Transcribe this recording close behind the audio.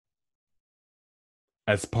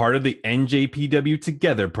As part of the NJPW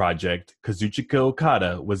Together project, Kazuchika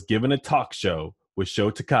Okada was given a talk show with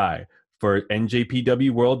Sho Takai for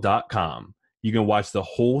NJPWWorld.com. You can watch the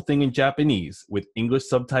whole thing in Japanese with English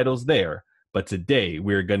subtitles there, but today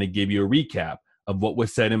we're going to give you a recap of what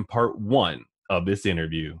was said in part 1 of this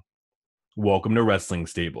interview. Welcome to Wrestling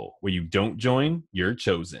Stable, where you don't join, you're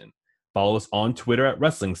chosen. Follow us on Twitter at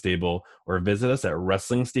Wrestling Stable or visit us at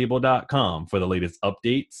WrestlingStable.com for the latest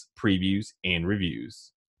updates, previews, and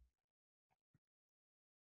reviews.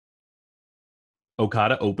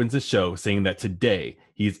 Okada opens the show saying that today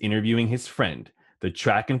he is interviewing his friend, the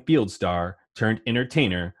track and field star turned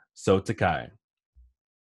entertainer, Sho Takai.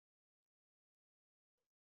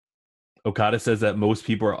 Okada says that most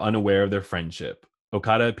people are unaware of their friendship.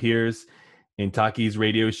 Okada appears in Taki's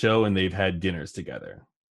radio show and they've had dinners together.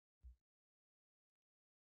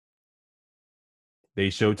 They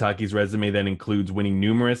show Taki's resume that includes winning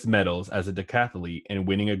numerous medals as a decathlete and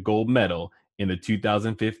winning a gold medal in the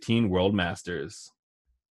 2015 World Masters.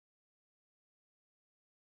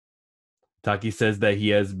 Taki says that he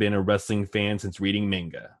has been a wrestling fan since reading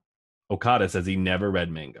manga. Okada says he never read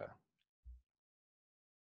manga.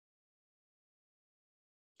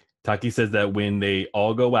 Taki says that when they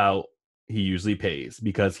all go out, he usually pays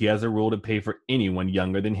because he has a rule to pay for anyone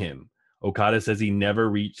younger than him. Okada says he never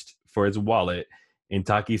reached for his wallet, and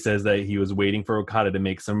Taki says that he was waiting for Okada to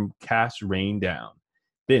make some cash rain down.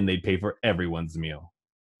 Then they'd pay for everyone's meal.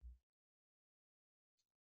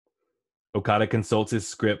 Okada consults his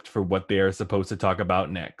script for what they are supposed to talk about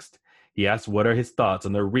next. He asks what are his thoughts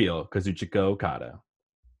on the real Kazuchika Okada.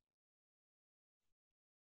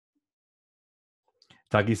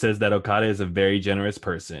 Taki says that Okada is a very generous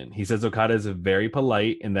person. He says Okada is very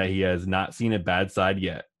polite and that he has not seen a bad side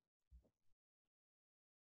yet.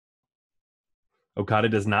 Okada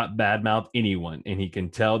does not badmouth anyone, and he can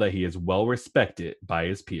tell that he is well respected by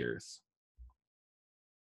his peers.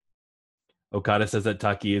 Okada says that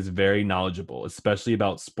Taki is very knowledgeable, especially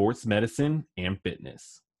about sports medicine and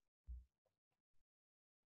fitness.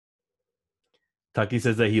 Taki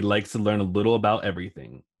says that he likes to learn a little about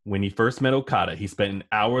everything. When he first met Okada, he spent an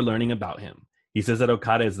hour learning about him. He says that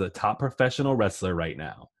Okada is the top professional wrestler right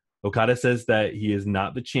now. Okada says that he is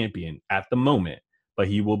not the champion at the moment, but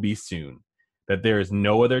he will be soon. That there is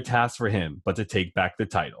no other task for him but to take back the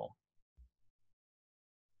title.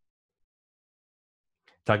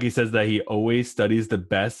 Taki says that he always studies the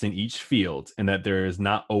best in each field and that there is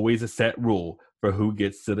not always a set rule for who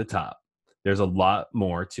gets to the top. There's a lot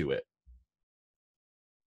more to it.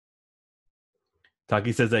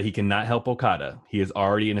 Taki says that he cannot help Okada. He is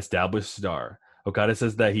already an established star. Okada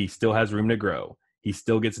says that he still has room to grow. He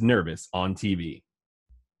still gets nervous on TV.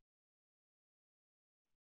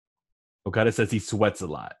 Okada says he sweats a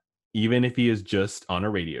lot, even if he is just on a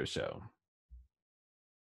radio show.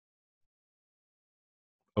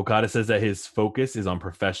 Okada says that his focus is on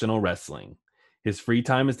professional wrestling. His free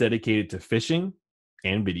time is dedicated to fishing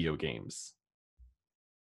and video games.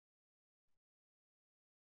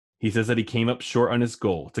 He says that he came up short on his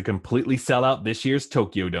goal to completely sell out this year's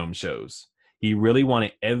Tokyo Dome shows. He really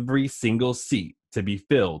wanted every single seat to be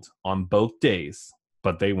filled on both days,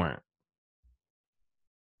 but they weren't.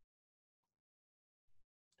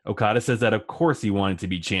 Okada says that of course he wanted to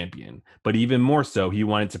be champion, but even more so, he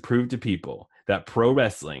wanted to prove to people that pro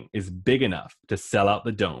wrestling is big enough to sell out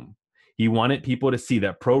the dome. He wanted people to see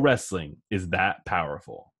that pro wrestling is that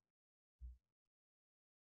powerful.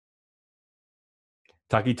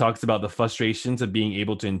 Taki talks about the frustrations of being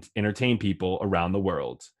able to entertain people around the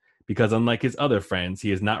world, because unlike his other friends,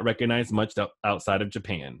 he is not recognized much outside of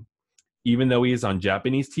Japan. Even though he is on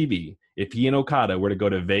Japanese TV, if he and Okada were to go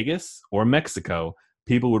to Vegas or Mexico,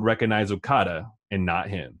 people would recognize Okada and not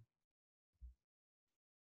him.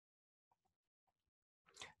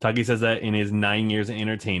 Taki says that in his 9 years in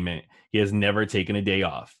entertainment, he has never taken a day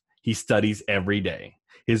off. He studies every day.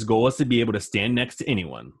 His goal is to be able to stand next to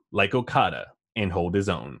anyone, like Okada, and hold his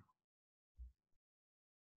own.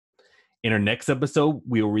 In our next episode,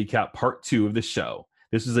 we will recap part 2 of the show.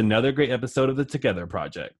 This was another great episode of the Together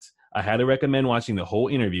Project. I highly recommend watching the whole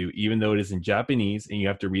interview, even though it is in Japanese and you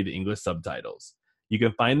have to read the English subtitles. You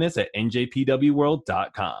can find this at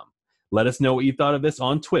njpwworld.com. Let us know what you thought of this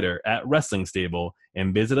on Twitter at Wrestling Stable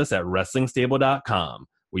and visit us at WrestlingStable.com.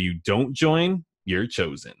 Where you don't join, you're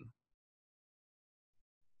chosen.